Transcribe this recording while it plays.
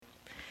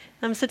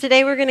So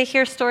today we're going to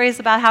hear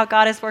stories about how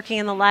God is working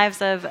in the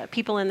lives of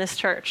people in this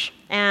church.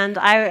 And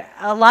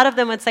a lot of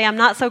them would say, I'm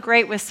not so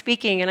great with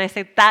speaking. And I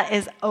say, that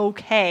is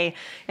okay.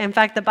 In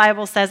fact, the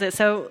Bible says it.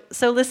 So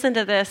listen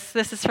to this.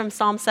 This is from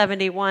Psalm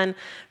 71,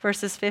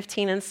 verses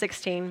 15 and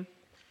 16.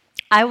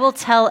 I will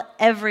tell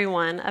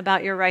everyone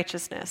about your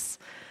righteousness.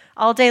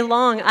 All day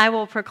long I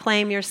will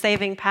proclaim your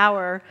saving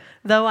power,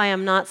 though I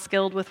am not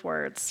skilled with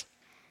words.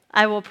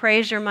 I will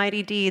praise your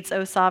mighty deeds,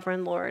 O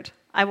sovereign Lord.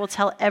 I will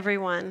tell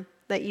everyone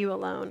that you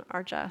alone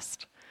are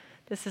just.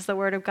 This is the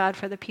word of God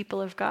for the people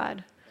of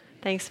God.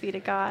 Thanks be to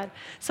God.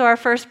 So our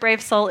first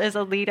brave soul is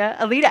Alita.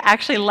 Alita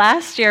actually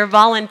last year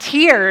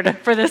volunteered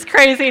for this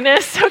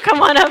craziness. So come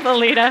on up,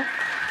 Alita.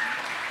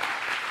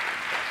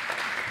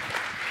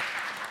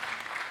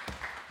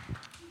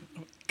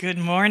 Good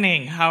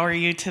morning. How are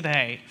you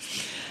today?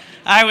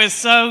 I was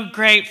so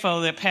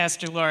grateful that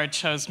Pastor Laura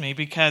chose me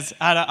because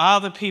out of all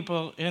the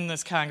people in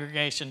this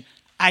congregation,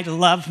 I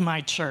love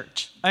my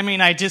church.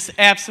 I just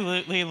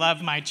absolutely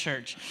love my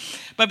church.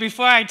 But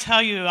before I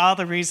tell you all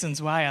the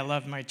reasons why I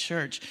love my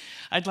church,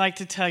 I'd like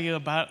to tell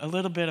you a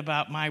little bit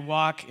about my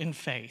walk in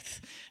faith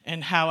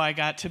and how I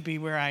got to be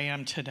where I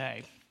am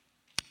today.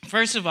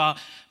 First of all,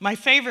 my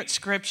favorite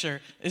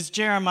scripture is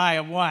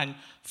Jeremiah 1,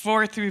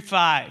 4 through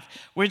 5,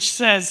 which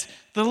says,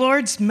 "The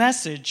Lord's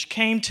message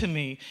came to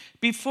me.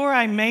 Before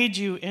I made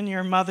you in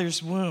your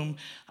mother's womb,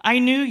 I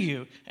knew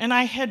you, and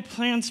I had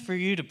plans for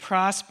you to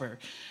prosper.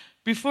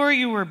 Before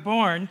you were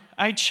born,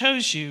 I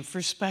chose you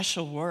for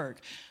special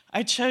work.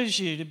 I chose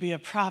you to be a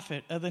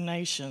prophet of the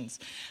nations."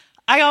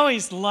 I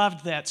always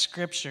loved that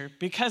scripture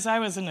because I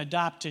was an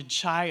adopted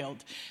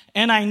child,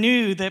 and I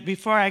knew that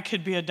before I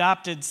could be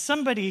adopted,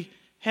 somebody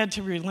had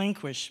to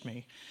relinquish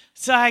me.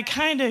 So I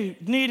kind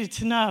of needed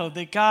to know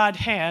that God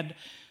had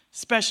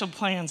special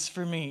plans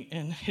for me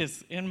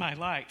in my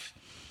life.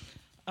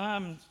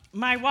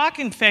 My walk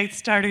in faith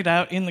started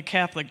out in the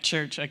Catholic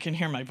Church. I can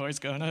hear my voice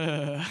going,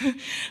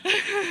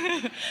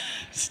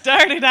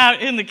 Started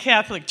out in the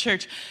Catholic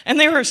Church. And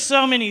there were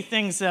so many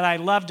things that I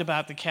loved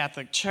about the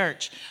Catholic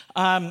Church.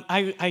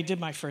 I did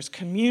my first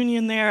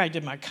communion there. I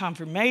did my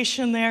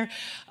confirmation there.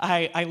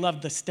 I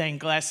loved the stained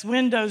glass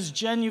windows,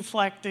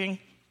 genuflecting.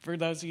 For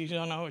those of you who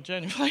don't know what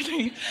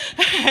genuflecting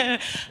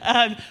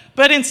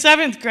but in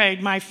 7th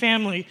grade, my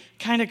family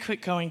kind of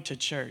quit going to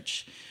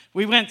church.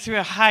 We went through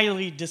a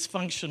highly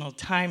dysfunctional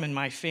time in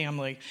my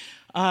family.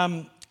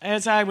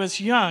 As I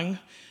was young,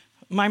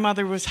 my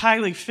mother was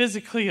highly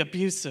physically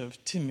abusive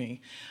to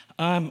me.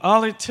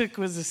 All it took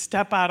was a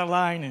step out of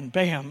line and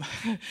bam.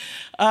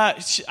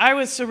 I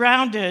was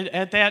surrounded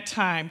at that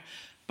time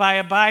by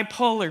a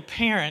bipolar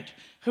parent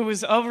who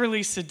was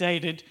overly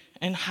sedated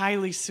and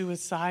highly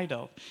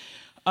suicidal.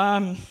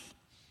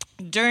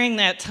 During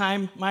that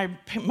time,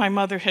 my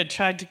mother had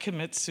tried to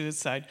commit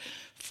suicide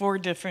 4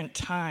 different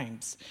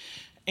times.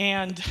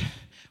 And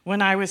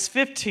when I was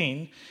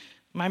 15,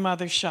 my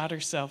mother shot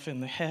herself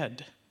in the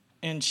head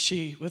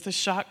with a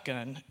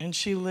shotgun, and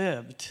she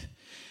lived.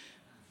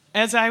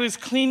 As I was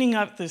cleaning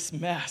up this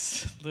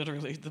mess,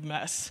 literally the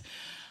mess,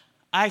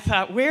 I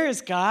thought, where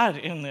is God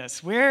in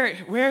this?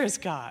 Where is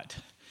God?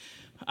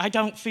 I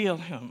don't feel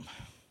him.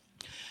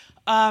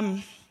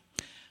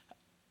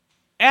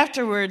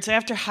 Afterwards,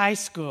 after high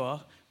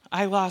school,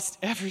 I lost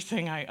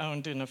everything I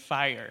owned in a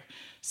fire.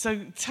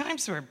 So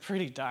times were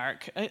pretty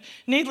dark.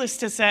 Needless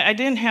to say, I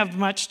didn't have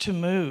much to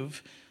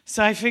move,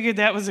 so I figured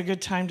that was a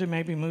good time to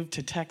maybe move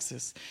to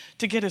Texas,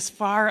 to get as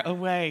far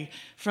away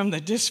from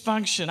the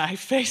dysfunction I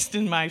faced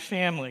in my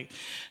family,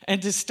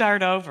 and to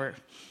start over.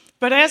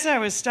 But as I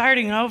was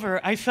starting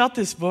over, I felt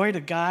this void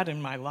of God in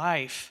my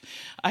life.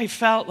 I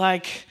felt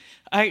like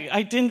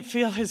I didn't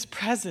feel his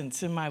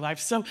presence in my life.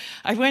 So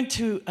I went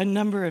to a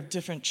number of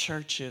different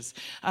churches.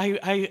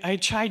 I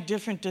tried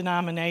different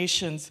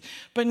denominations,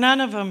 but none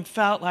of them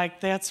felt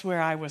like that's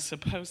where I was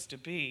supposed to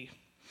be.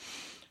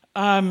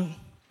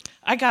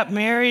 I got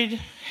married,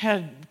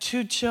 had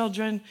 2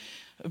 children,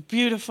 a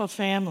beautiful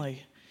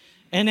family.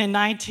 And in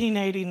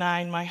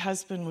 1989, my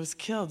husband was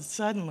killed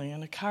suddenly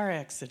in a car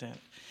accident.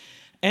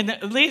 And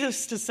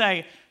needless to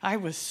say, I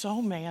was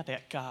so mad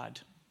at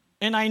God.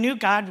 And I knew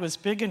God was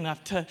big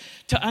enough to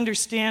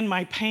understand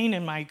my pain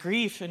and my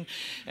grief. And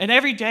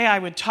every day I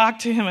would talk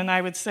to him and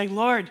I would say,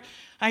 Lord,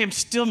 I am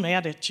still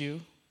mad at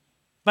you,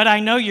 but I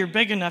know you're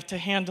big enough to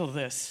handle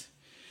this.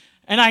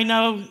 And I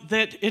know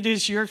that it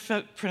is your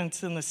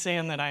footprints in the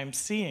sand that I am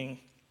seeing.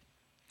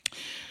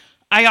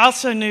 I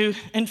also knew,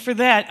 and for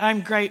that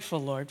I'm grateful,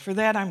 Lord. For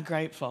that I'm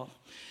grateful.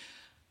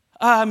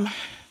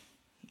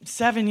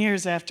 7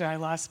 years after I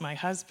lost my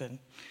husband,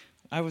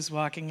 I was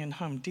walking in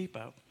Home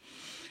Depot.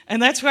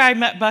 And that's where I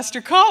met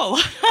Buster Cole.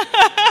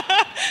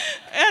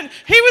 And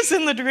he was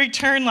in the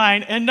return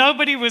line, and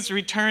nobody was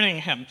returning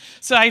him.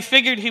 So I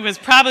figured he was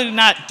probably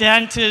not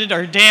dented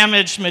or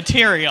damaged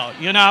material,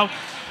 you know?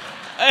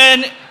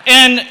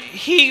 And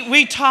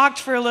we talked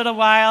for a little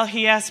while.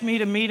 He asked me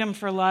to meet him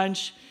for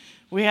lunch.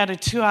 We had a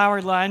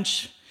 2-hour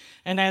lunch,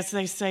 and as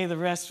they say, the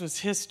rest was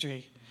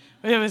history.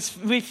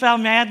 We fell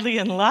madly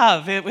in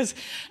love. It was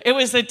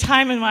a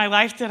time in my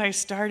life that I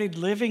started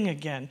living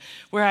again,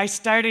 where I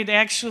started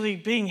actually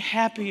being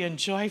happy and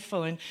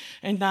joyful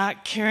and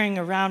not carrying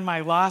around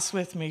my loss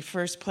with me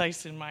first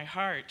place in my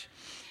heart.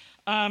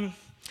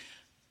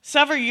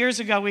 Several years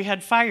ago, we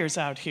had fires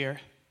out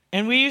here,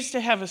 and we used to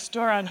have a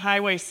store on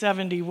Highway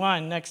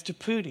 71 next to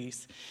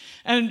Pootie's.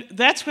 And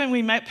that's when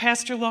we met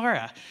Pastor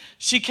Laura.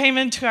 She came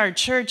into our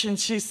church and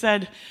she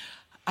said,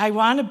 I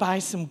want to buy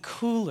some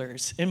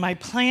coolers, and my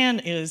plan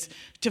is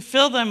to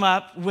fill them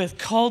up with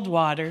cold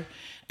water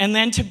and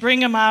then to bring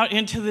them out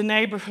into the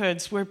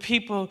neighborhoods where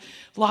people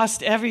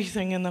lost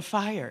everything in the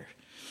fire.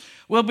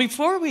 Well,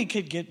 before we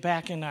could get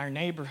back in our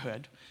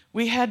neighborhood,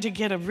 we had to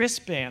get a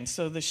wristband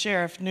so the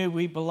sheriff knew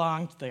we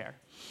belonged there.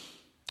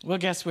 Well,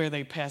 guess where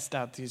they passed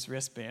out these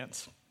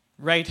wristbands?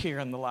 Right here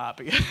in the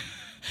lobby.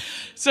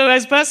 So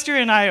as Buster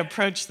and I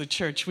approached the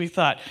church, we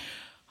thought,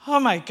 oh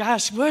my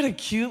gosh, what a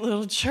cute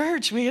little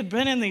church. We had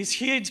been in these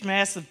huge,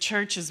 massive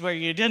churches where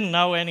you didn't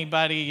know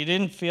anybody, you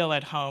didn't feel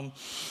at home.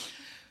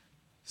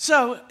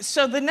 So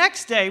the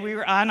next day we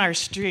were on our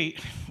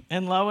street,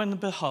 and lo and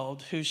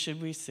behold, who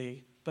should we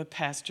see but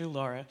Pastor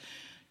Laura,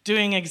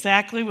 doing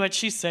exactly what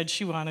she said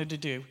she wanted to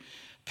do,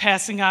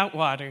 passing out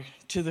water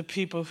to the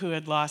people who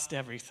had lost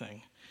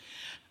everything.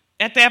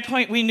 At that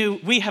point, we knew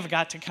we have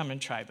got to come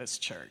and try this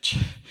church.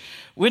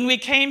 When we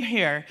came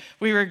here,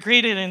 we were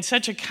greeted in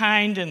such a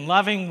kind and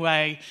loving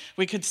way.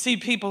 We could see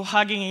people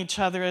hugging each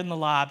other in the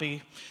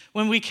lobby.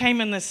 When we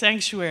came in the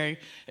sanctuary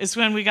is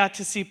when we got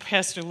to see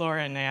Pastor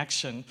Laura in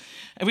action.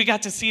 And we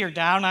got to see her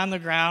down on the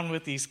ground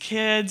with these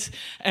kids.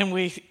 And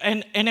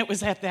it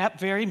was at that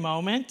very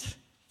moment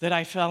that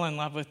I fell in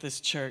love with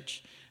this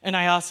church. And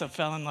I also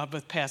fell in love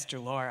with Pastor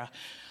Laura.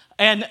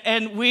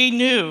 And we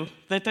knew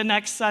that the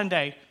next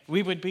Sunday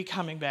we would be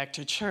coming back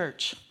to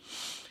church.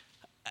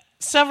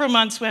 Several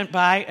months went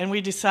by, and we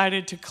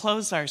decided to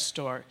close our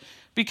store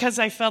because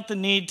I felt the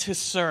need to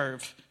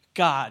serve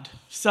God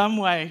some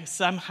way,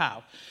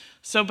 somehow.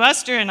 So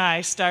Buster and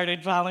I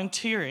started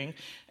volunteering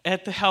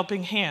at the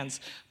Helping Hands.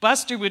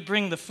 Buster would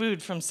bring the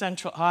food from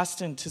Central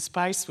Austin to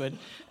Spicewood,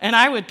 and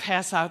I would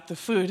pass out the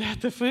food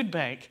at the food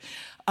bank.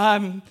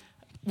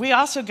 We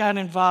also got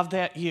involved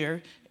that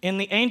year in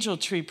the Angel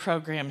Tree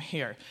program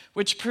here,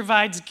 which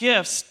provides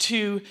gifts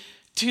to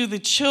the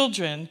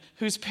children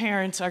whose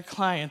parents are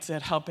clients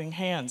at Helping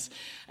Hands.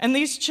 And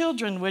these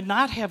children would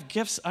not have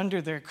gifts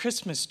under their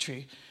Christmas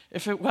tree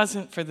if it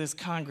wasn't for this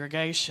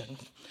congregation.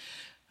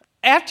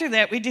 After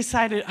that, we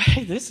decided,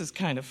 hey, this is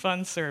kind of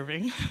fun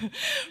serving.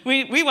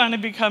 We want to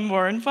become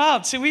more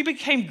involved. So we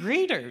became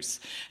greeters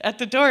at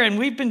the door, and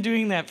we've been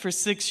doing that for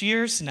 6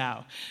 years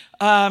now.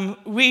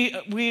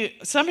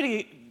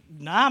 Somebody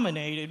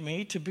nominated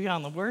me to be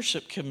on the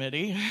worship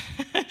committee.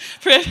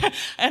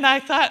 And I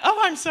thought, oh,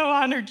 I'm so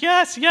honored.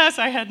 Yes,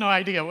 I had no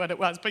idea what it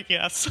was, but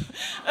yes.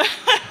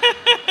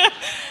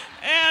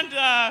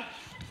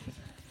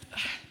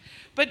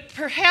 But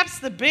perhaps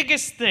the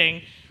biggest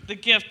thing, the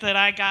gift that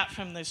I got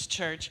from this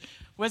church,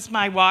 was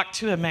my walk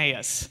to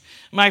Emmaus.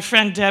 My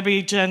friend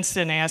Debbie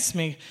Jensen asked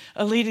me,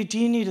 Alita, do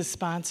you need a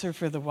sponsor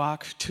for the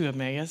walk to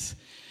Emmaus?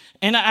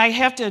 And I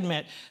have to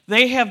admit,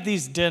 they have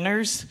these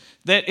dinners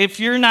that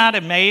if you're not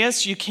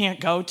Emmaus, you can't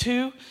go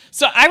to.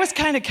 So I was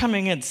kind of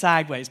coming in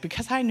sideways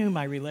because I knew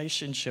my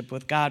relationship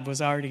with God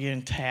was already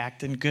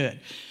intact and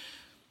good.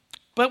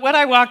 But what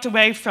I walked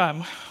away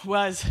from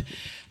was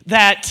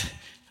that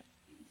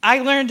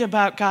I learned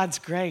about God's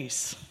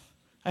grace.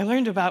 I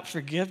learned about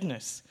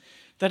forgiveness,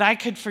 that I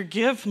could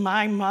forgive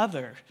my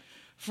mother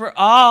for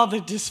all the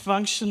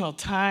dysfunctional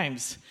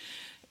times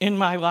in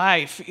my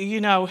life.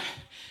 You know,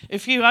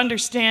 if you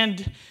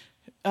understand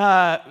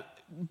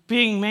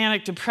being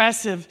manic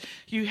depressive,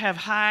 you have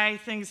high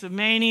things of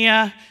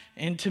mania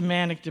into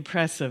manic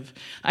depressive.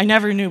 I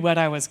never knew what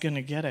I was going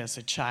to get as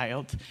a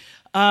child.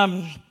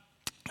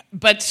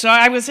 But so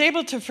I was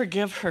able to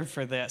forgive her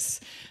for this.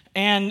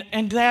 And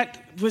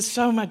that was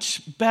so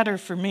much better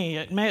for me.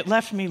 It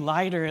left me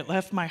lighter. It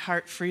left my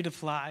heart free to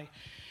fly.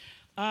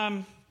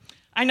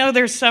 I know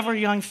there's several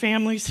young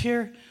families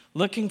here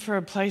looking for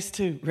a place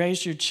to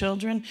raise your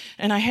children.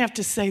 And I have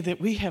to say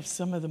that we have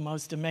some of the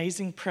most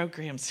amazing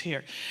programs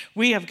here.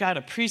 We have got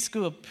a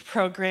preschool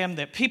program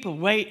that people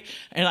wait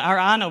and are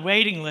on a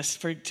waiting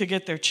list to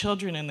get their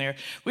children in there.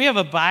 We have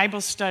a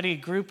Bible study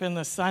group in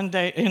the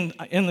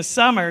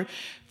summer,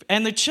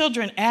 and the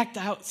children act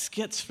out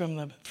skits from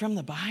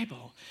the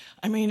Bible.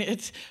 I mean,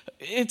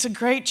 it's a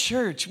great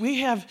church. We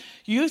have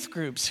youth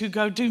groups who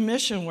go do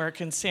mission work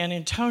in San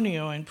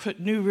Antonio and put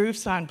new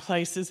roofs on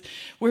places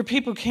where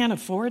people can't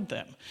afford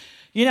them.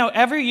 You know,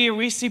 every year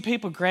we see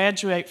people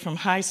graduate from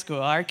high school.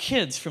 Our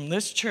kids from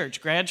this church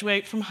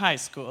graduate from high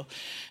school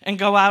and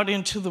go out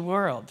into the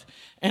world.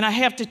 And I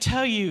have to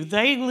tell you,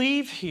 they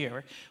leave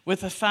here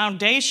with a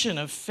foundation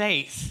of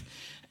faith.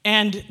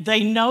 And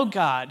they know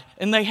God,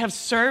 and they have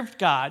served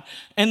God,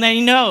 and they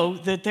know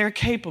that they're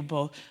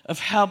capable of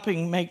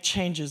helping make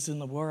changes in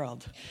the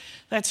world.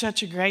 That's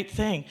such a great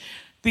thing.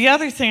 The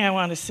other thing I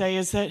want to say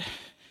is that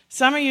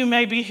some of you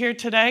may be here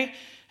today,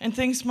 and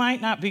things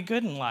might not be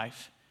good in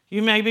life.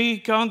 You may be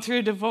going through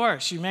a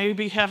divorce. You may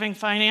be having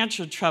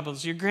financial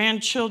troubles. Your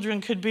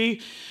grandchildren could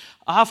be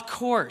off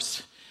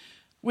course.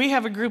 We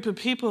have a group of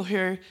people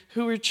here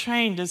who are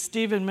trained as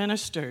Stephen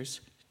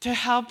ministers to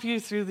help you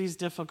through these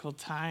difficult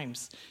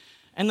times.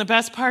 And the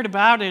best part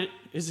about it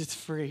is it's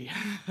free.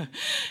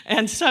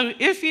 And so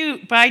if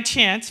you, by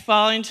chance,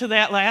 fall into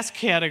that last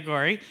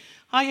category,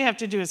 all you have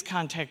to do is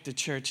contact the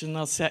church, and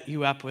they'll set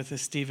you up with a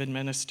Stephen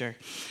minister.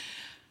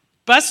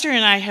 Buster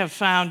and I have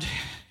found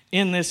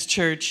in this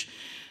church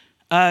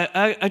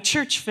a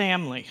church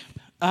family.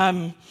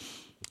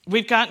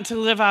 We've gotten to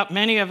live out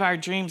many of our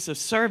dreams of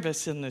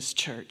service in this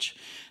church.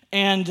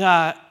 And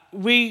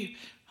we,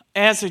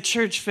 as a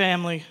church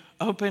family,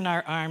 open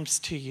our arms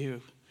to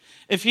you.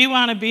 If you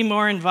want to be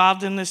more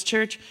involved in this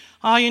church,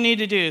 all you need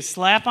to do is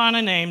slap on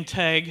a name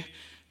tag,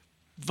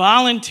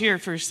 volunteer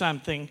for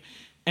something,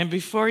 and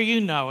before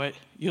you know it,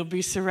 you'll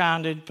be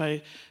surrounded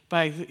by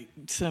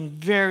some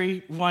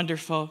very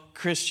wonderful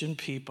Christian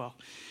people.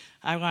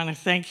 I want to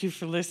thank you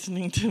for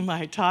listening to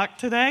my talk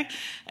today.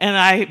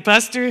 And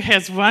Buster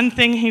has one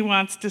thing he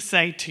wants to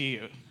say to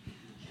you.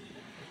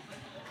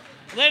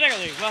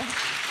 Literally. Well,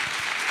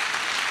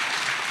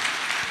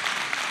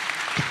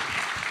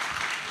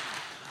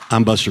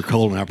 I'm Buster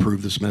Cole, and I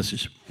approve this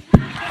message.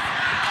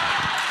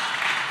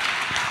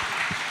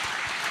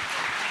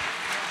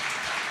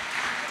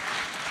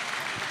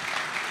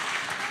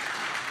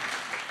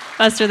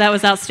 Buster, that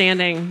was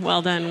outstanding.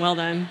 Well done, well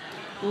done.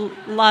 A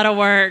lot of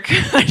work.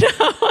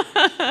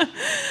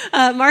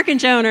 Mark and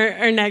Joan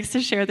are next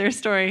to share their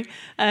story.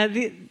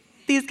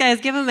 These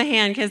guys, give them a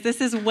hand, because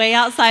this is way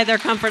outside their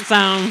comfort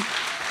zone,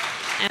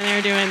 and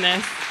they're doing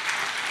this.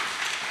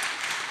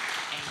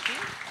 Thank you.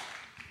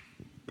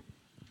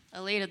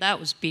 Alita, that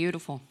was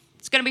beautiful.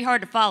 It's going to be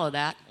hard to follow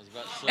that. I was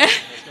about to say,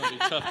 it's going to be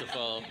tough to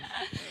follow.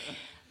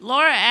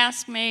 Laura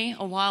asked me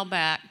a while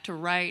back to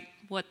write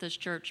what this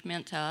church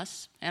meant to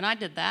us, and I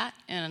did that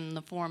in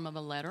the form of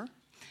a letter.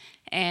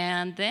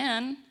 And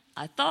then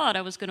I thought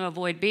I was going to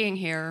avoid being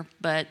here,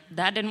 but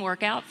that didn't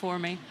work out for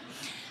me.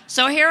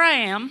 So here I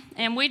am,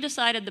 and we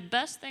decided the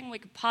best thing we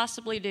could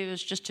possibly do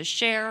is just to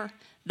share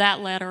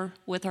that letter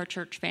with our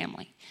church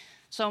family.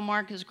 So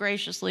Mark has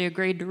graciously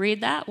agreed to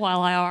read that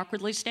while I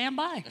awkwardly stand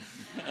by.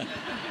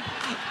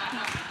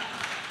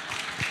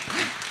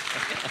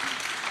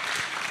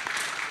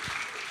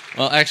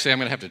 Well, actually, I'm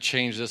going to have to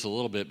change this a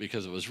little bit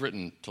because it was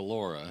written to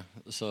Laura.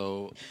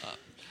 So,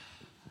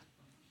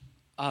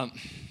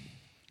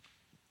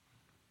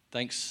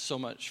 thanks so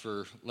much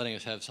for letting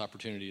us have this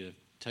opportunity to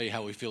tell you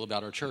how we feel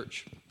about our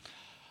church.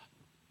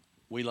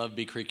 We love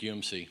Bee Creek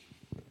UMC.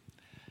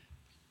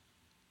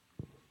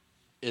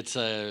 It's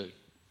a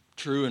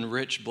true and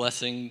rich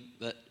blessing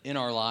that in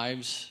our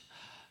lives,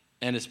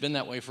 and it's been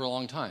that way for a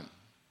long time.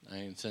 I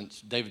mean,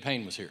 since David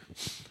Payne was here.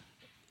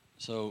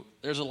 So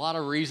there's a lot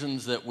of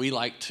reasons that we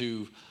like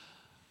to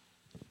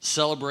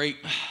celebrate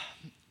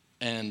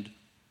and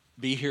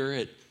be here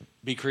at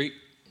Bee Creek.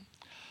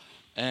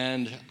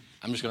 And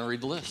I'm just going to read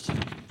the list.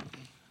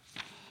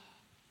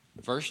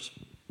 First,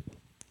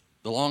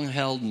 the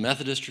long-held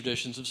Methodist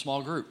traditions of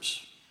small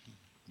groups.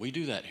 We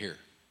do that here.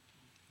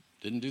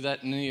 Didn't do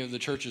that in any of the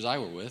churches I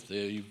were with.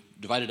 You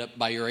divided up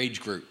by your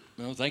age group.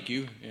 Well, thank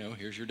you.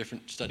 Here's your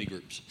different study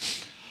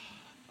groups.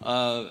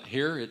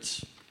 Here,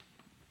 it's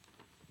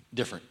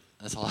different.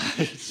 That's all.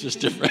 It's just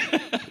different.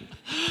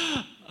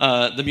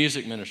 The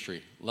music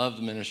ministry. Love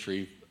the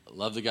ministry.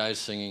 Love the guys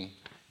singing.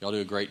 Y'all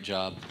do a great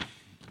job.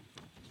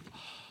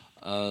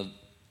 The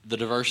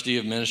diversity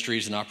of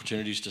ministries and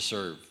opportunities to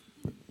serve.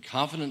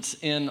 Confidence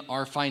in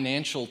our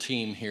financial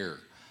team here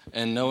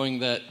and knowing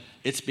that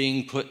it's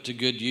being put to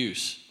good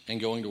use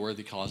and going to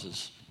worthy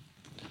causes.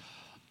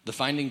 The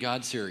Finding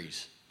God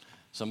series.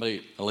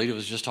 Alita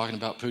was just talking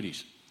about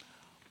Pooties.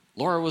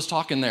 Laura was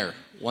talking there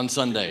one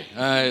Sunday.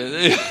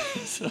 I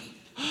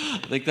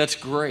think that's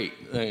great.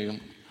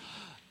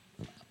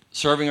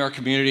 Serving our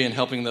community and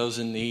helping those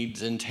in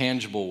needs in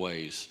tangible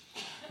ways.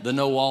 The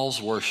No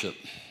Walls worship,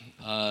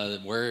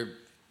 where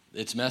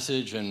its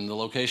message and the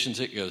locations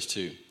it goes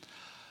to.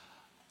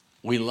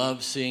 We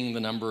love seeing the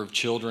number of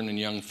children and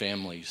young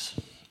families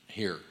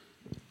here.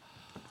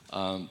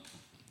 The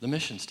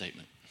mission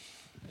statement.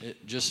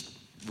 It just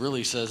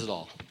really says it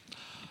all.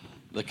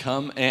 The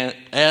come and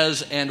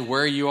as and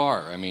where you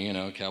are. I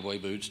mean, cowboy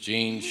boots,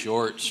 jeans,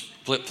 shorts,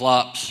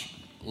 flip-flops.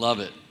 Love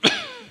it.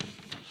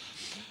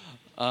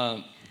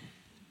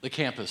 The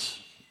campus.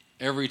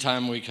 Every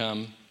time we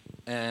come,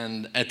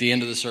 and at the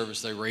end of the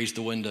service, they raise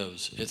the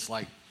windows. It's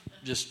like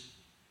just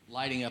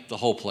lighting up the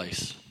whole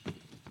place.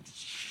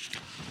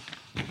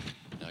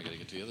 Now I got to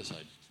get to the other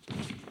side.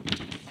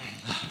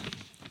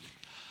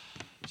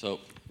 So,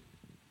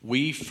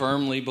 we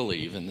firmly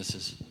believe, and this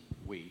is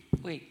we.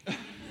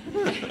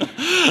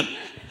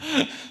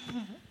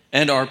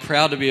 And are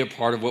proud to be a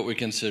part of what we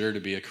consider to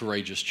be a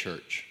courageous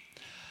church.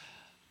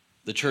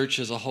 The church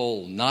as a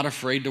whole, not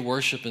afraid to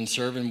worship and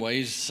serve in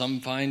ways some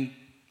find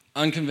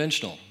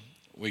unconventional.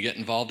 We get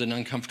involved in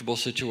uncomfortable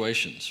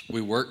situations.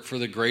 We work for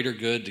the greater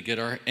good to get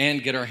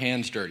our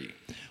hands dirty.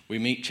 We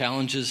meet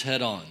challenges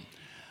head on.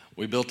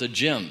 We built a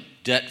gym,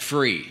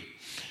 debt-free.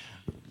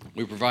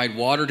 We provide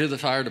water to the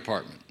fire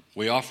department.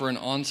 We offer an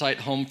on-site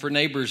home for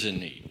neighbors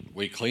in need.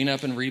 We clean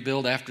up and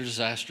rebuild after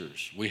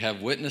disasters. We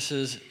have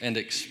witnesses and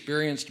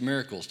experienced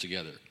miracles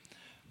together.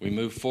 We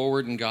move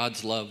forward in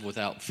God's love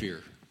without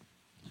fear.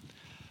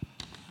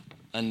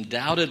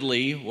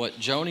 Undoubtedly,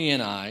 what Joni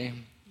and I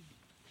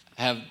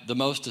have the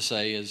most to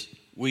say is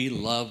we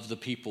love the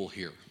people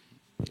here.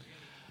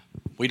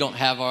 We don't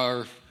have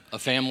a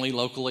family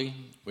locally.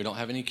 We don't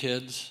have any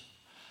kids.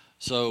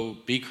 So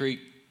Bee Creek,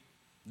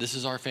 this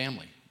is our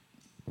family.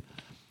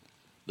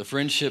 The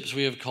friendships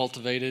we have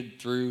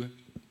cultivated through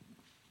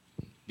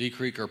Bee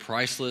Creek are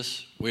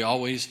priceless. We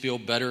always feel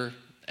better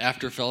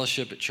after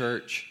fellowship at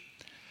church.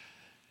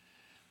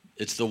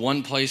 It's the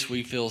one place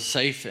we feel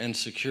safe and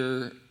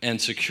secure and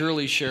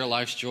securely share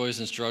life's joys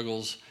and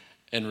struggles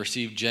and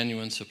receive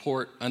genuine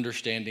support,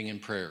 understanding,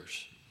 and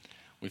prayers.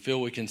 We feel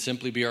we can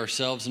simply be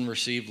ourselves and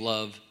receive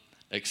love,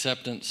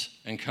 acceptance,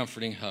 and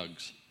comforting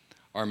hugs.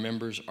 Our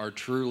members are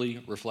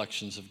truly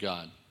reflections of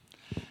God.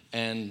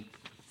 And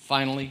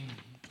finally,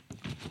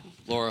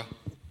 Laura,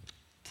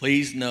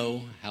 please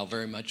know how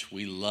very much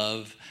we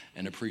love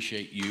and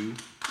appreciate you.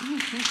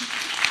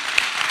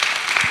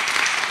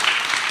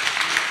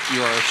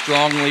 You are a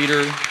strong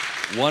leader,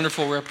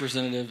 wonderful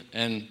representative,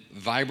 and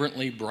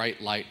vibrantly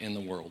bright light in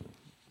the world.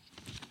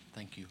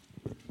 Thank you.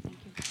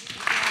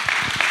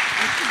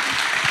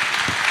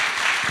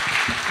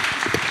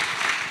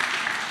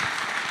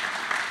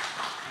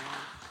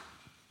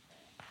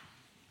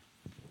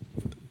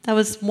 That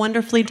was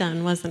wonderfully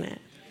done, wasn't it?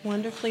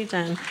 Wonderfully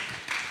done.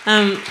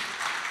 I'm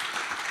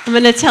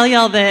going to tell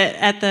y'all that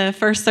at the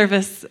first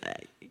service,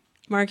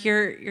 Mark,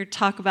 your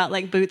talk about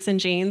like boots and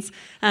jeans,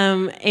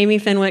 Amy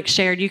Fenwick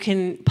shared, you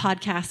can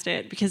podcast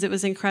it because it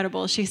was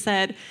incredible. She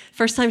said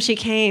first time she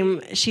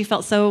came, she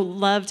felt so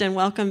loved and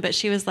welcome, but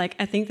she was like,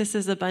 I think this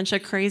is a bunch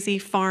of crazy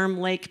farm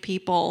lake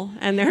people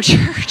and their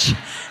church.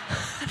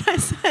 I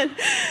said,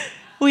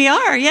 we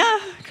are, yeah,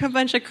 a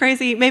bunch of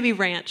crazy, maybe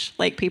ranch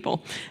lake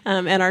people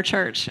at our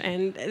church.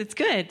 And it's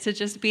good to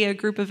just be a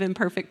group of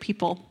imperfect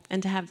people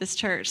and to have this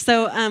church.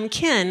 So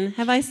Ken,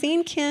 have I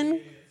seen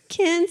Ken?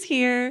 Ken's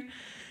here.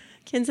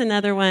 Ken's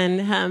another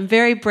one,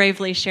 very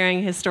bravely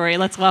sharing his story.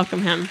 Let's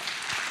welcome him. Can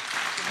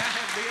I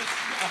have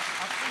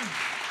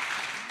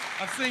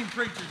this? I've seen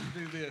preachers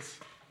do this,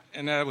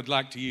 and I would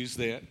like to use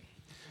that.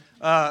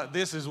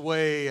 This is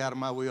way out of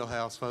my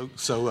wheelhouse,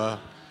 folks, so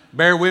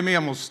bear with me.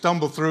 I'm going to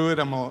stumble through it.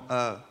 I'm going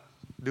to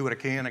do what I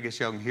can. I guess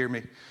y'all can hear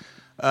me.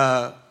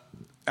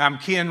 I'm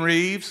Ken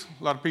Reeves.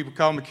 A lot of people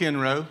call me Ken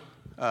Rowe.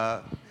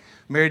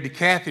 Married to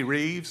Kathy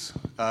Reeves,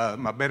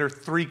 my better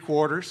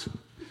 3/4.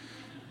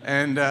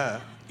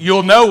 And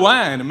you'll know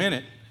why in a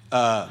minute.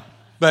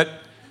 But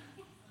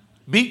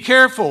be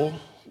careful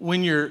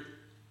when you're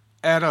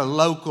at a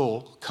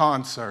local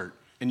concert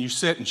and you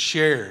sit and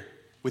share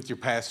with your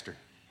pastor.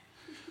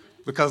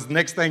 Because the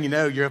next thing you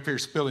know, you're up here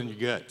spilling your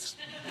guts.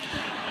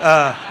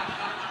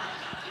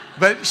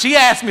 But she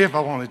asked me if I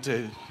wanted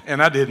to,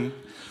 and I didn't.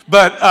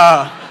 But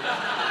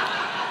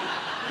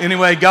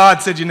anyway,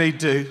 God said you need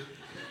to.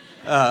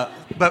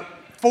 But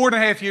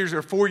 4.5 years,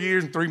 or 4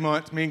 years and 3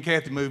 months, me and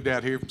Kathy moved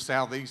out here from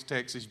Southeast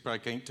Texas. You probably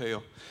can't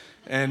tell.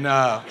 And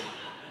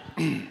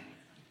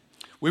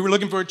we were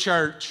looking for a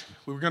church.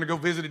 We were going to go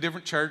visit a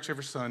different church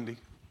every Sunday.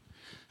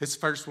 It's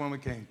the first one we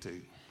came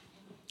to.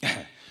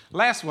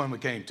 Last one we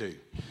came to.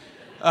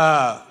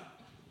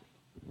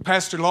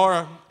 Pastor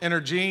Laura in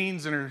her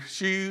jeans and her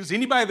shoes.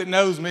 Anybody that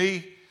knows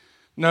me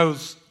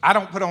knows I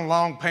don't put on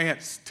long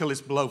pants till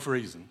it's below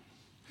freezing.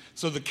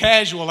 So the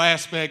casual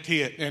aspect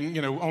hit, and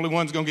only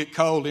one's going to get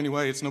cold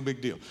anyway. It's no big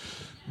deal.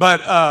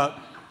 But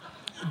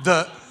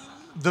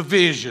the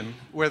vision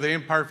where the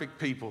imperfect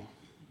people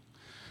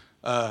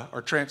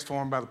are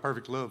transformed by the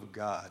perfect love of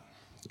God,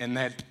 and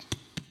that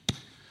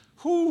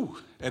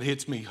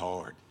hits me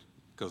hard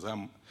because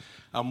I'm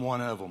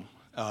one of them.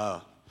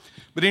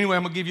 But anyway,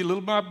 I'm going to give you a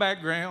little bit of my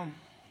background.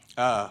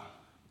 I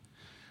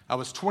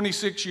was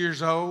 26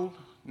 years old,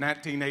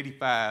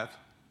 1985,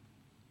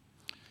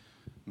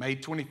 May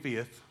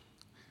 25th.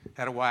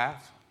 Had a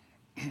wife,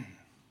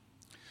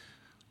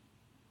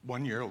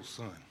 1-year-old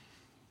son.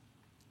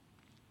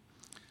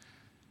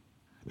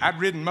 I'd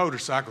ridden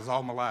motorcycles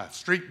all my life,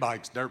 street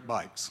bikes, dirt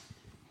bikes.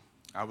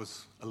 I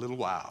was a little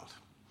wild.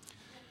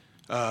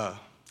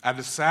 I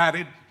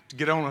decided to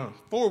get on a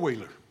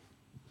four-wheeler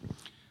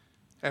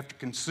after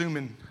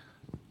consuming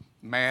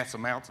mass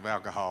amounts of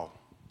alcohol,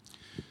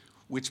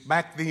 which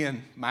back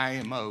then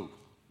my MO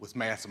was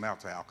mass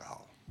amounts of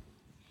alcohol.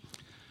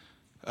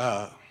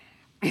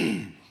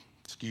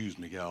 Excuse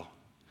me, y'all.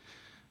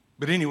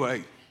 But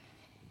anyway,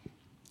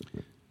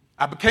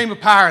 I became a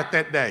pirate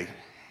that day.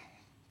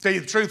 Tell you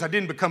the truth, I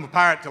didn't become a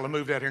pirate till I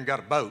moved out here and got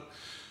a boat.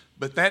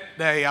 But that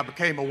day, I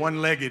became a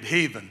one-legged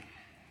heathen.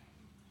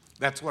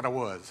 That's what I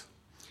was.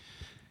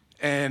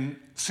 And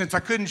since I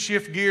couldn't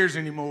shift gears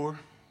anymore,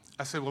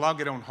 I said, well, I'll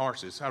get on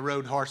horses. I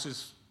rode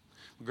horses.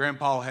 My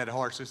grandpa had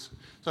horses.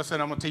 So I said,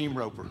 I'm a team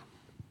roper.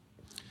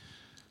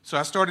 So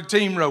I started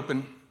team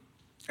roping.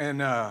 and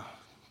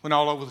went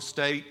all over the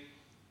state,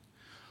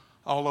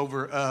 all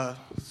over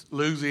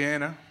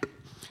Louisiana.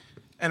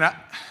 And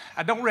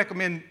I don't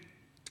recommend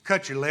to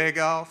cut your leg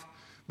off,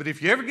 but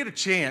if you ever get a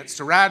chance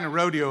to ride in a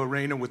rodeo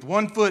arena with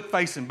one foot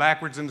facing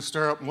backwards in the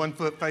stirrup and one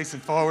foot facing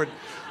forward,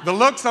 the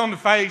looks on the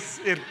face,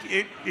 it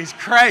is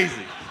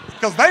crazy.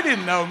 Because they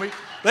didn't know me.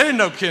 They didn't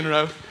know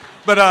Kenro.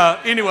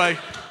 But anyway,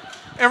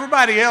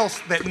 everybody else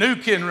that knew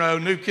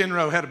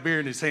Kenro had a beer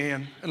in his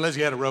hand, unless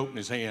he had a rope in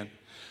his hand.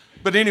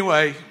 But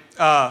anyway,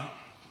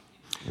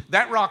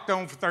 that rocked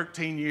on for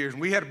 13 years,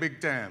 and we had a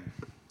big time,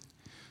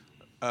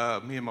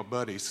 me and my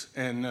buddies.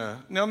 And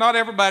not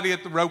everybody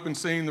at the roping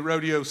scene, the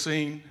rodeo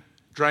scene,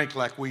 drank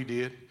like we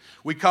did.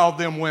 We called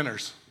them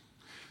winners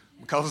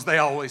because they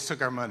always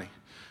took our money.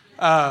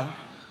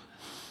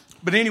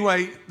 But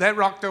anyway, that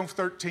rocked on for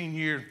 13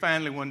 years.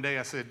 Finally, one day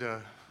I said,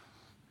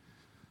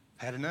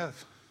 had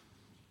enough.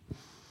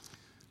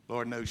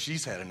 Lord knows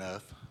she's had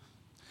enough.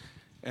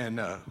 And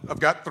I've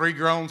got 3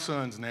 grown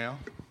sons now.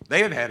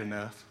 They had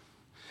enough.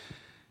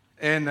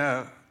 And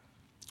I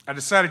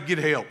decided to get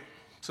help.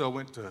 So I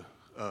went to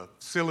a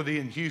facility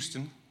in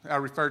Houston. I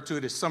refer to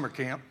it as summer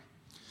camp.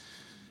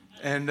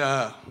 And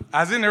I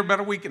was in there about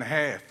a week and a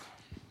half.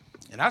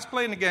 And I was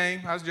playing the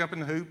game. I was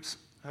jumping the hoops.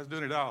 I was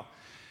doing it all.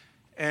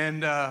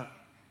 And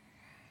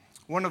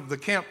one of the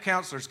camp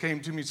counselors came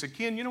to me and said,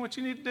 Ken, you know what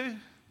you need to do? I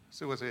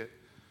said, what's that?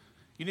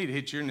 You need to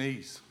hit your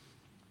knees.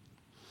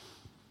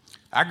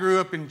 I grew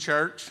up in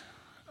church.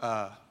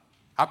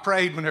 I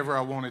prayed whenever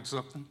I wanted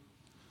something.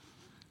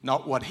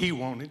 Not what he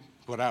wanted,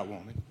 what I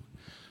wanted.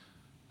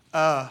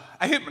 I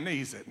hit my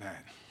knees that night.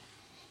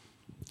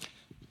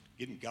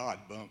 Getting God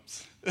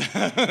bumps.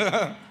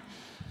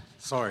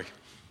 Sorry.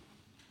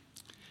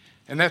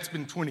 And that's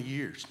been 20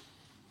 years.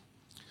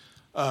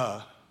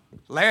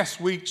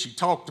 Last week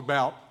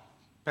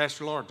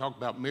Pastor Laura talked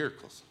about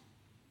miracles.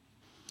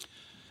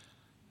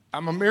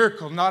 I'm a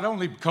miracle not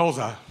only because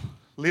I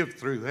lived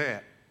through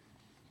that,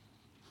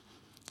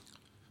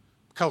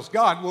 because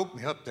God woke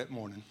me up that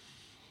morning.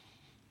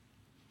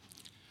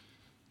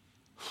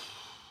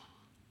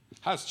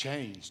 I was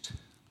changed.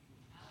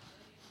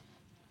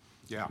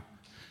 Yeah.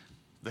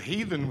 The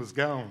heathen was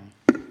gone.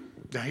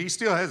 Now, he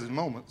still has his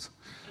moments.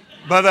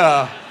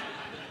 But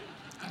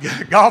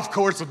golf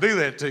course will do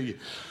that to you.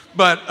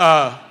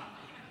 But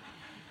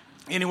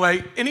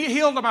anyway, and he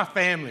healed my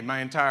family, my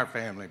entire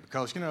family,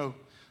 because,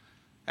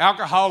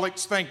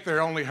 alcoholics think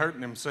they're only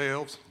hurting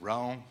themselves.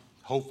 Wrong.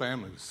 The whole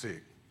family was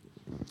sick.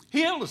 He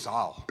healed us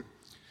all.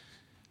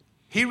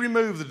 He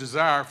removed the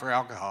desire for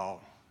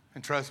alcohol.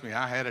 And trust me,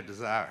 I had a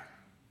desire.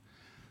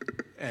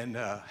 And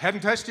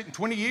hadn't touched it in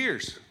 20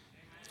 years.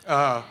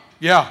 Yeah,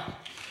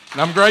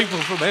 and I'm grateful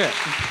for that.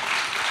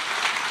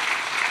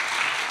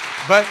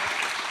 But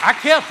I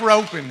kept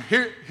roping.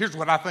 Here's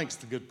what I think is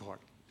the good part.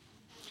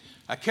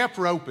 I kept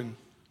roping,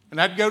 and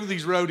I'd go to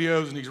these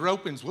rodeos and these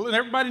ropings. Well, and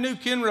everybody knew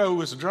Kenro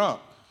was a drunk.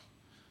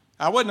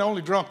 I wasn't the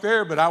only drunk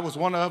there, but I was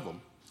one of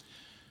them.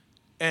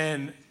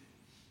 And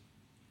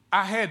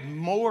I had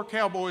more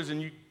cowboys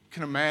than you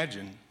can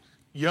imagine,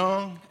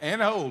 young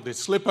and old, that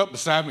slip up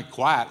beside me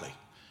quietly.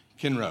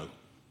 Kenro,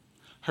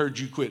 heard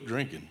you quit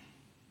drinking.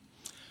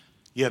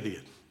 Yeah, I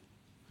did.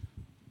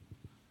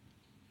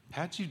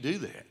 How'd you do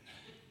that?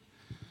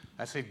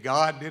 I said,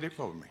 God did it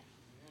for me.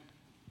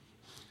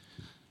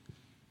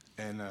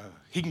 And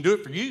he can do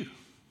it for you.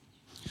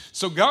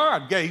 So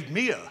God gave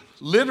me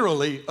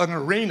literally an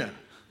arena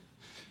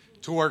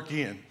to work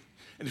in.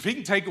 And if he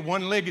can take a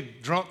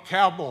one-legged drunk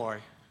cowboy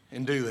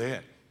and do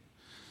that,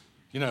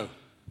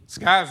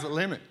 sky's the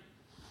limit.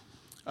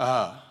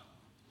 But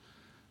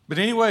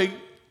anyway,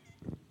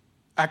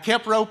 I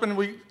kept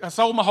roping. I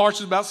sold my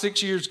horses about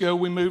 6 years ago.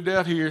 We moved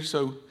out here,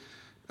 so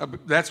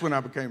that's when I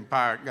became a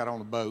pirate, got on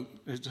the boat.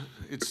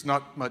 It's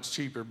not much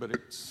cheaper, but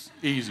it's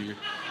easier.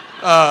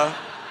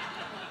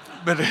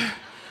 But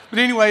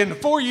anyway, in the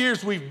 4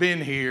 years we've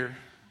been here,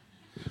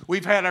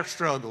 we've had our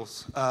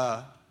struggles.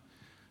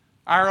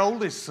 Our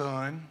oldest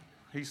son,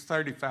 he's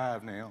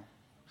 35 now.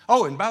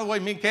 Oh, and by the way,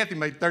 me and Kathy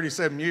made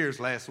 37 years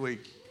last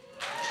week.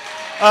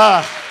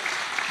 Got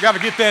to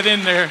get that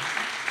in there.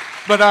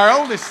 But our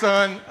oldest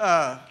son,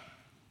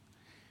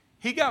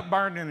 he got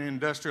burned in an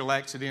industrial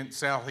accident in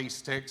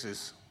southeast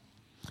Texas.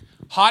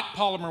 Hot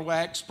polymer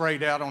wax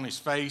sprayed out on his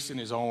face and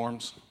his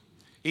arms.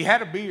 He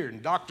had a beard,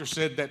 and doctor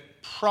said that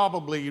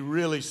probably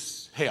really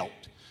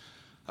helped.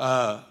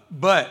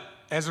 But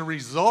as a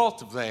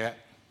result of that,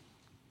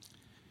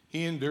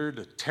 he endured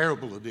a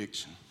terrible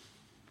addiction.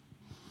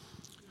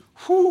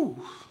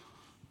 Whew.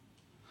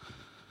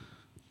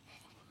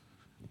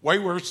 Way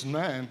worse than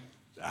mine.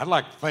 I'd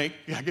like to think,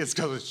 I guess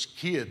because it's a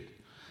kid.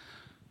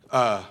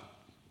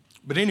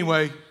 But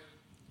anyway,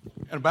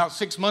 and about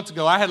 6 months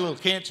ago, I had a little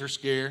cancer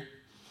scare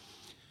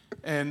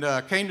and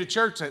came to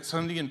church that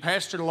Sunday, and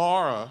Pastor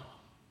Laura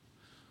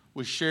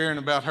was sharing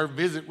about her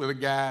visit with a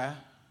guy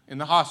in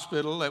the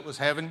hospital that was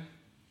having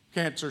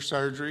cancer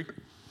surgery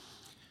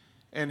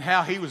and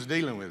how he was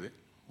dealing with it.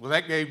 Well,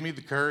 that gave me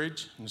the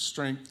courage and the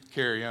strength to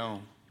carry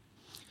on.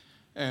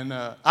 And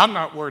I'm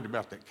not worried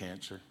about that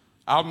cancer.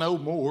 I'll know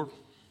more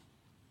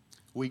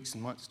weeks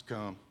and months to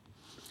come.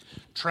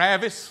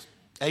 Travis,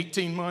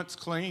 18 months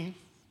clean,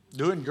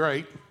 doing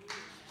great.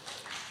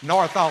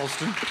 North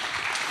Austin.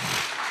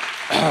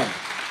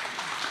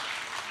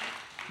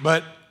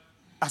 But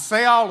I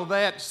say all of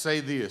that to say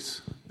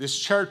this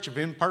church of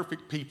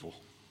imperfect people,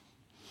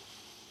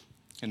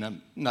 and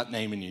I'm not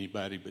naming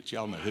anybody, but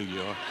y'all know who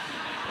you are.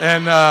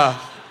 And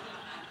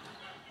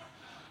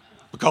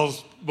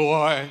because,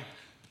 boy,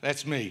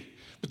 that's me.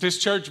 But this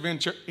church of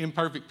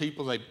imperfect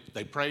people,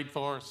 they prayed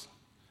for us.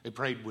 They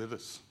prayed with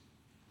us.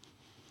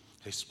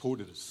 They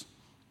supported us.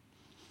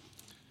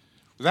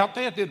 Without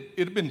that, it'd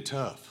have been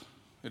tough.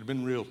 It'd have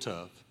been real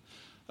tough.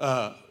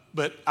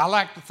 But I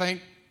like to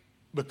think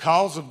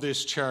because of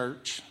this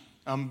church,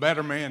 I'm a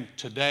better man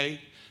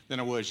today than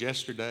I was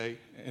yesterday,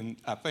 and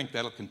I think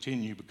that'll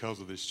continue because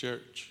of this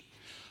church.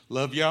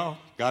 Love y'all.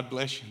 God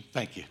bless you.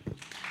 Thank you.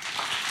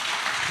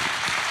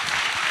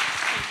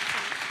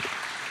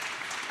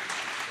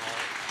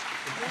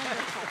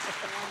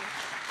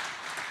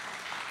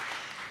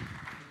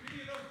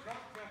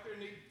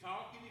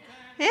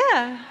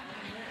 Yeah.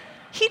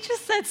 He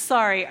just said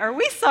sorry. Are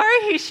we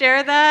sorry he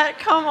shared that?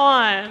 Come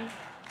on.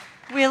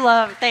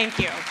 Thank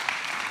you.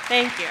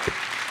 Thank you.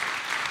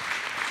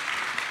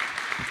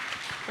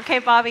 Okay,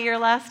 Bobby, you're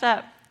last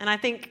up. And I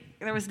think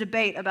there was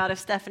debate about if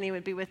Stephanie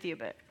would be with you,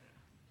 but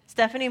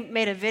Stephanie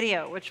made a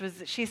video,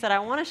 she said, I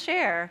want to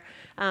share,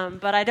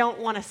 but I don't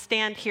want to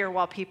stand here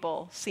while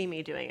people see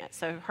me doing it.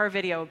 So her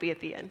video will be at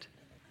the end.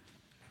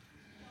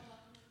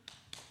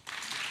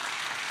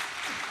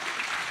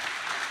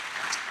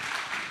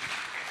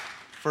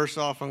 First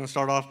off, I'm going to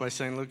start off by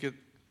saying, look at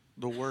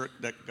the work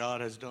that God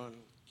has done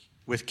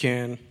with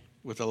Ken,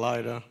 with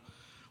Elida,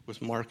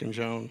 with Mark and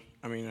Joan.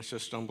 I mean, it's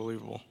just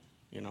unbelievable,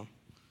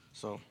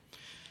 So,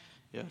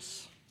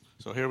 yes.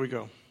 So here we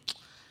go.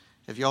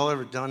 Have y'all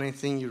ever done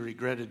anything you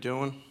regretted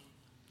doing?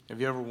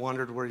 Have you ever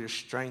wondered where your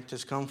strength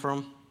has come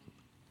from?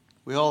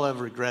 We all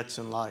have regrets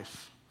in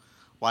life.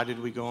 Why did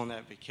we go on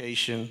that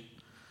vacation?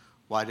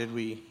 Why did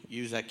we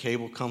use that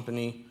cable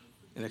company?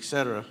 And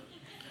etc.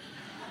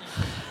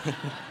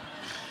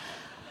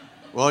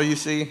 Well, you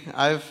see,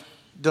 I've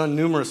done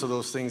numerous of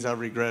those things I've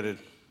regretted.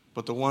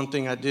 But the one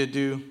thing I did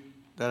do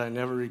that I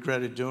never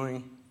regretted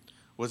doing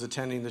was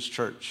attending this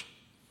church.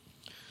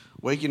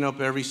 Waking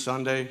up every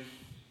Sunday,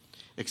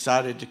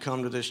 excited to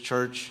come to this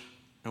church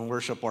and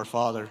worship our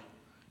Father,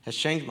 has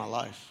changed my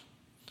life.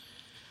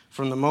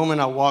 From the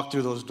moment I walked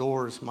through those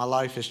doors, my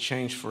life has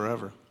changed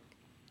forever.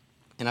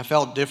 And I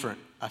felt different.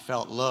 I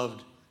felt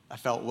loved. I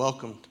felt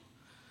welcomed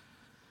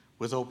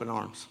with open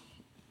arms.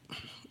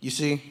 You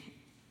see,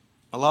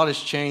 a lot has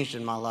changed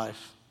in my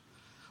life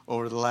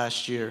over the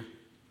last year.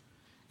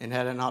 And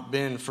had it not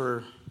been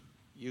for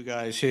you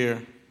guys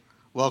here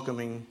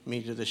welcoming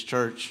me to this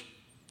church,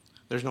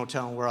 there's no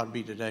telling where I'd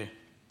be today.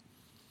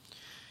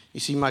 You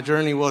see, my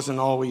journey wasn't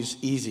always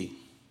easy.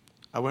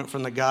 I went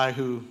from the guy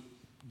who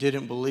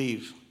didn't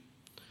believe.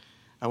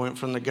 I went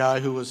from the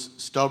guy who was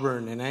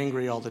stubborn and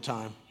angry all the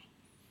time.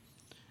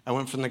 I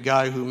went from the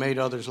guy who made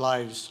others'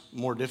 lives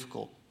more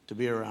difficult to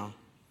be around.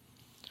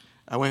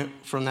 I went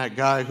from that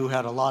guy who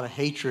had a lot of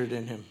hatred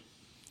in him.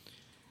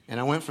 And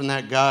I went from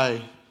that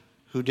guy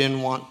who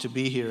didn't want to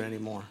be here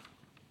anymore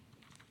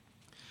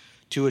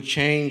to a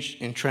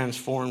changed and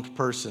transformed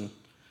person,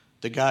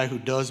 the guy who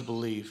does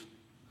believe,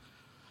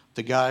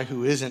 the guy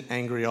who isn't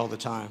angry all the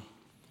time,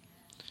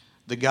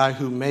 the guy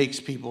who makes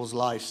people's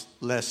lives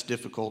less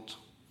difficult,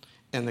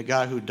 and the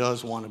guy who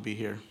does want to be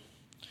here.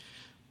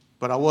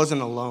 But I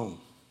wasn't alone.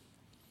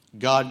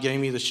 God gave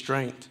me the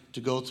strength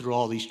to go through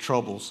all these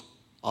troubles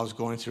I was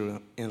going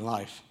through in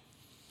life.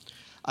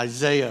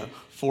 Isaiah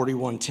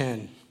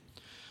 41:10.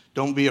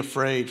 Don't be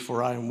afraid,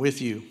 for I am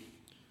with you.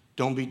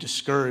 Don't be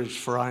discouraged,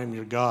 for I am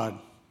your God.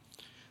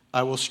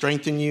 I will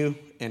strengthen you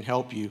and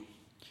help you.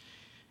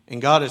 And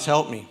God has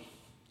helped me,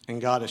 and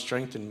God has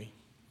strengthened me.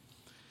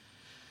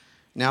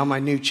 Now my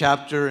new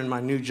chapter and my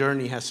new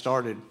journey has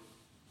started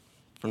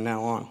from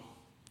now on.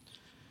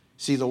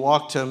 See, the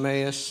walk to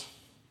Emmaus,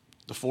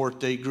 the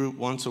fourth-day group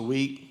once a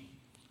week,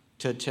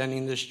 to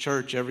attending this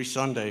church every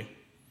Sunday,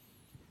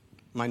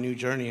 my new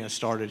journey has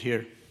started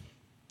here.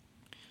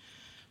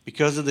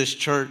 Because of this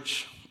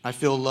church, I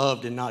feel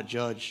loved and not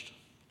judged.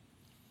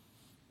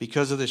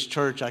 Because of this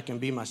church, I can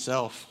be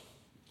myself.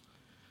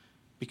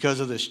 Because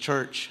of this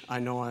church, I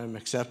know I am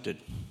accepted.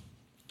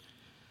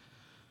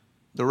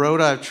 The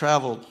road I've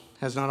traveled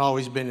has not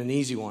always been an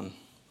easy one,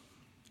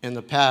 and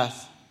the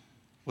path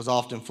was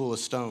often full of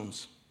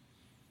stones,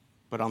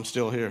 but I'm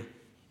still here.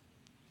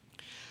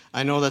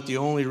 I know that the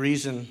only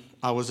reason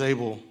I was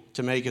able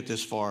to make it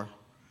this far,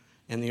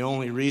 and the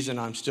only reason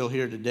I'm still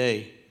here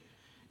today,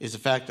 is the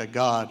fact that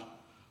God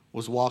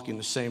was walking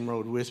the same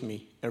road with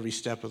me every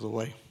step of the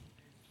way.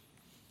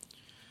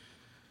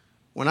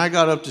 When I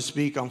got up to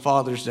speak on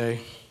Father's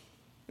Day,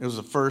 it was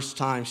the first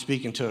time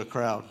speaking to a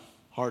crowd.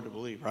 Hard to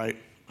believe, right?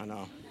 I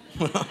know.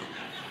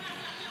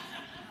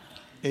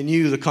 And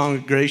you, the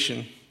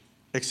congregation,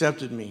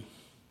 accepted me.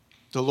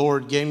 The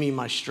Lord gave me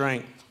my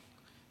strength,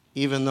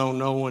 even though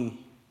no one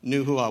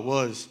knew who I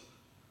was.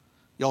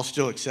 y'all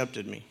still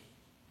accepted me.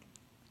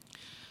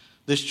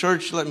 This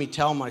church let me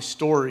tell my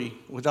story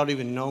without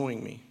even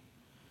knowing me.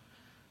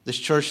 This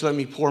church let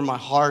me pour my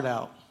heart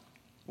out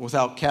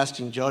without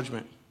casting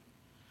judgment.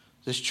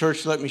 This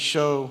church let me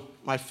show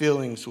my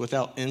feelings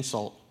without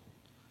insult.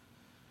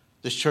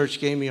 This church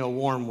gave me a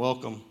warm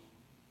welcome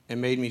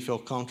and made me feel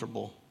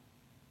comfortable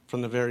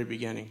from the very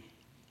beginning.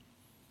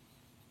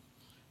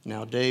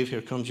 Now, Dave,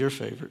 here comes your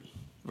favorite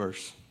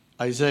verse.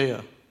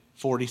 Isaiah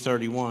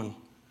 40:31.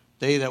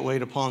 They that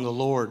wait upon the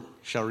Lord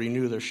shall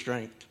renew their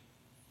strength.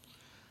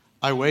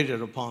 I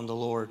waited upon the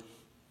Lord,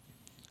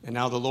 and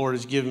now the Lord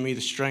has given me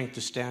the strength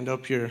to stand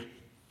up here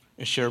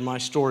and share my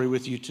story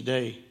with you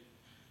today.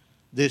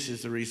 This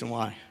is the reason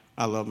why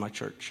I love my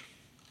church.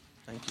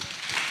 Thank you.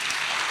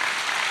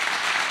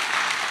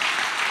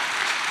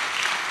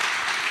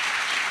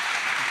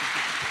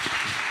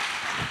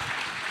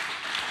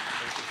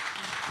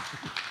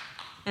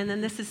 And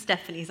then this is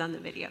Stephanie's on the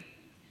video.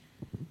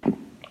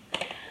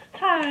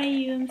 Hi,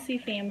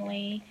 UMC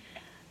family.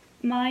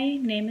 My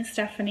name is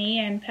Stephanie,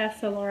 and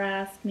Pastor Laura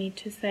asked me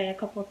to say a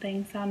couple of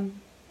things on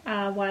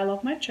why I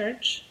love my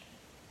church.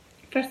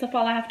 First of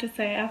all, I have to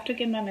say I have to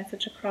get my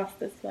message across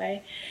this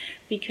way,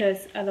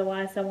 because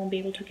otherwise I won't be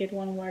able to get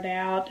one word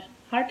out.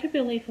 Hard to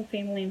believe for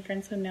family and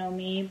friends who know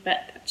me,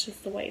 but that's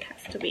just the way it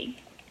has to be.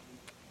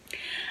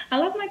 I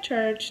love my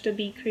church, the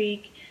Bee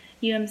Creek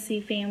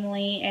UMC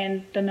family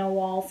and the No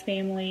Walls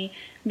family,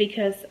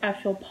 because I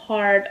feel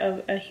part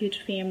of a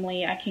huge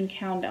family I can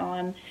count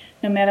on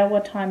no matter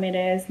what time it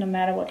is, no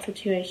matter what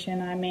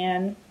situation I'm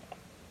in.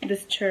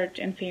 This church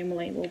and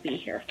family will be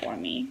here for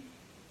me.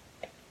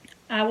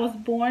 I was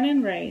born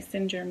and raised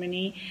in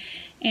Germany,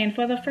 and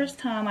for the first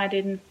time I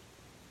didn't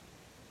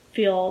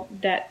feel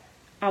that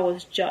I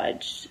was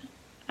judged,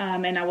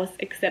 and I was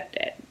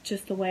accepted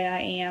just the way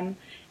I am,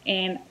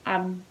 and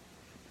I'm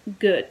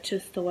good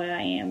just the way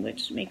I am,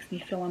 which makes me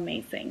feel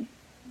amazing.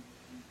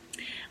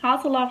 I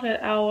also love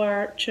that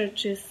our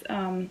church is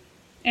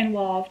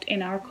involved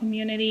in our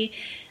community,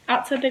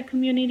 outside the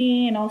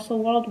community, and also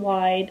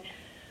worldwide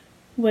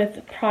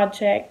with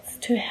projects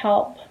to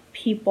help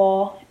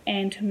people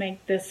and to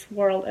make this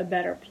world a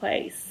better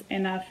place.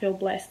 And I feel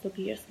blessed to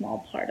be a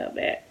small part of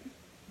it.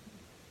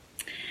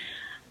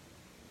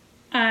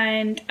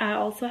 And I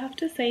also have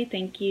to say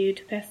thank you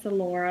to Pastor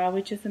Laura,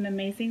 which is an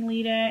amazing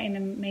leader, an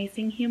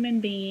amazing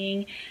human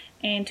being,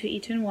 and to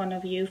each and one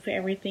of you for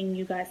everything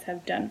you guys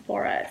have done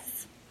for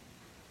us.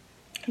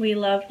 We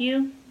love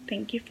you.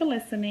 Thank you for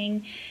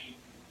listening,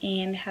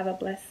 and have a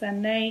blessed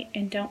Sunday.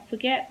 And don't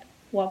forget,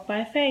 walk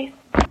by faith.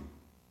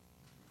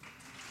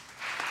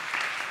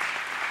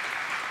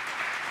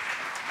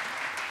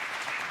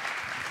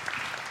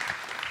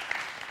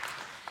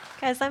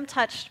 Guys, I'm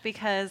touched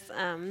because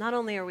not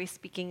only are we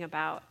speaking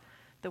about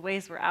the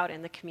ways we're out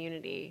in the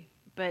community,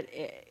 but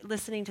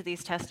listening to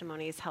these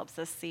testimonies helps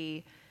us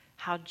see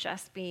how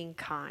just being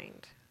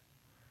kind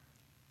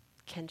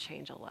can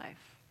change a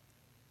life.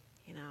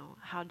 You know,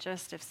 how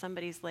just if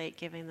somebody's late,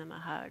 giving them a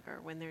hug, or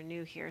when they're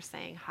new here,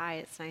 saying, hi,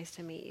 it's nice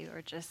to meet you,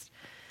 or just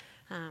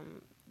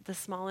the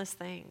smallest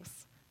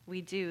things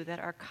we do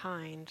that are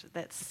kind,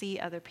 that see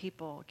other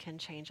people, can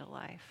change a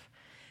life.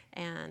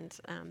 And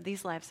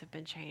these lives have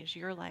been changed.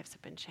 Your lives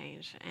have been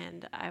changed.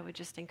 And I would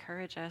just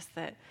encourage us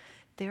that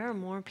there are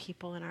more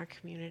people in our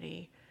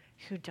community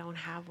who don't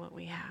have what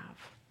we have.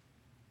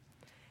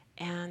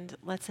 And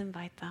let's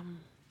invite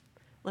them.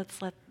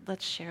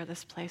 Let's share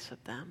this place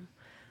with them.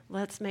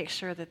 Let's make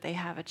sure that they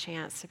have a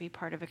chance to be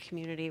part of a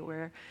community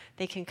where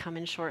they can come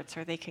in shorts,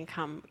 or they can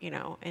come,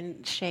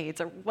 in shades,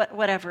 or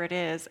whatever it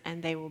is,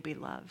 and they will be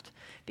loved.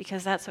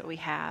 Because that's what we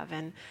have,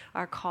 and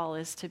our call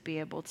is to be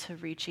able to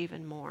reach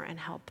even more and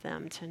help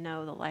them to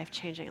know the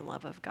life-changing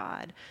love of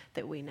God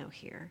that we know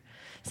here.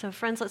 So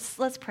friends,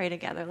 let's pray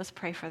together. Let's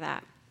pray for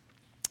that.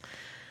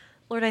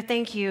 Lord, I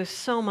thank you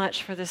so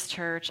much for this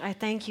church. I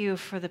thank you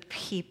for the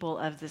people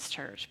of this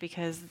church,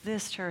 because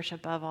this church,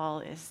 above all,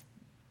 is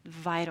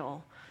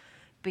vital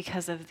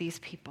because of these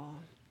people,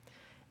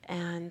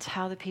 and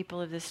how the people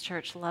of this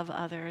church love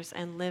others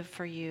and live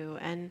for you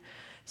and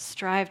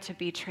strive to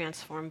be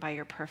transformed by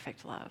your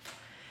perfect love.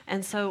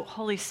 And so,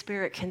 Holy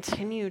Spirit,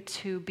 continue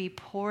to be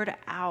poured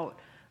out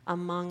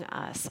among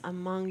us,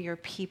 among your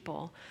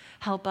people.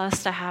 Help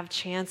us to have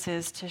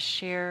chances to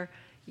share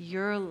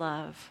your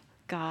love,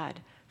 God,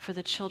 for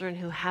the children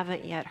who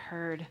haven't yet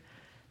heard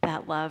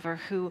that love, or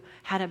who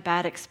had a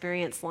bad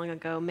experience long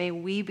ago. May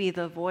we be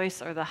the voice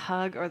or the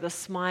hug or the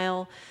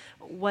smile,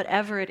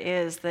 whatever it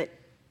is that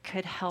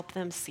could help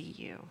them see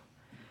you.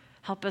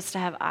 Help us to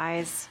have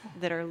eyes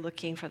that are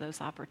looking for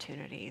those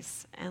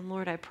opportunities. And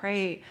Lord, I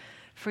pray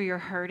for your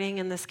hurting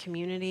in this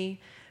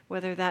community,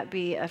 whether that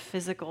be a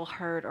physical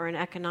hurt or an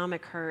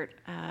economic hurt.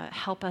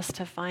 Help us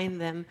to find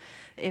them.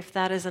 If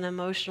that is an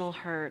emotional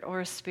hurt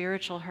or a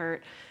spiritual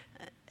hurt,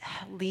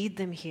 lead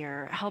them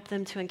here. Help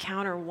them to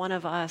encounter one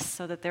of us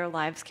so that their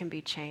lives can be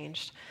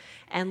changed.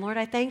 And Lord,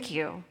 I thank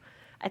you.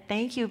 I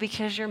thank you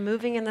because you're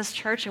moving in this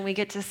church and we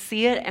get to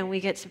see it and we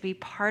get to be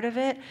part of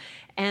it.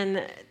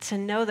 And to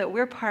know that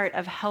we're part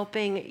of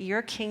helping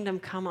your kingdom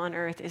come on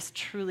earth is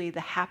truly the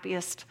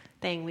happiest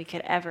thing we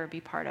could ever be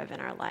part of in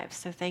our lives.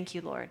 So thank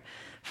you, Lord,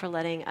 for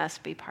letting us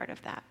be part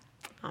of that.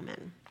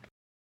 Amen.